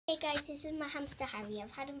Hey guys, this is my hamster Harry.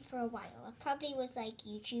 I've had him for a while. I probably was like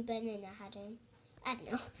YouTubing and I had him. I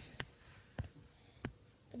don't know.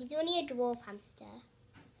 But he's only a dwarf hamster.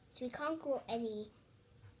 So he can't go any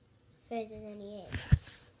further than he is.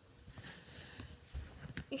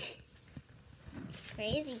 It's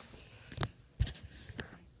crazy.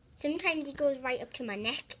 Sometimes he goes right up to my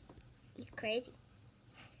neck. He's crazy.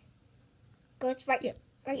 Goes right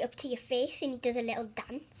up to your face and he does a little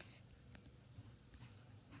dance.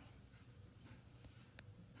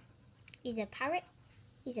 He's a parrot.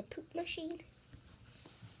 He's a poop machine.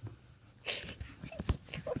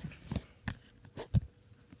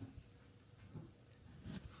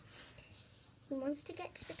 He wants to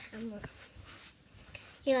get to the camera.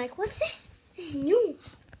 You're like, what's this? This is new.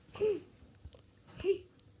 Kill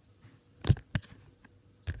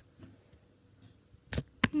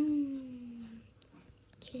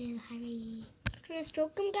Harry. Trying to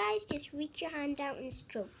stroke him, guys? Just reach your hand out and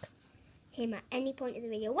stroke him at any point of the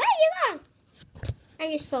video. Where are you gone?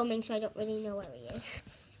 I'm just filming, so I don't really know where he is.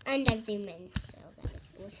 And I've zoomed in, so that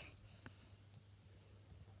makes it worse.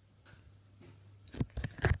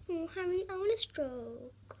 Oh, Harry, I want a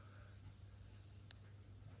stroke.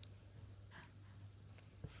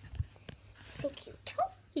 So cute.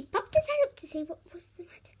 Oh, he's popped his head up to see what's the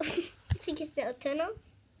matter. It's like his little tunnel,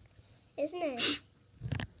 isn't it?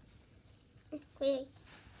 Oh, wait.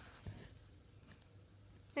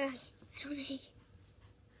 I don't know.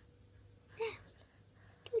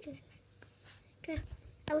 There.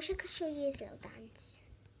 I wish I could show you his little dance.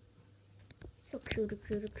 So cute.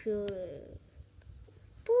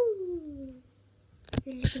 Boo!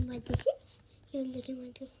 You're looking what this is?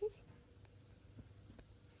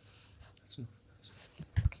 That's enough.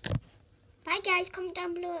 Okay. Bye guys, comment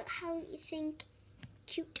down below how you think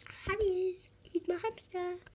cute Harry is. He's my hamster.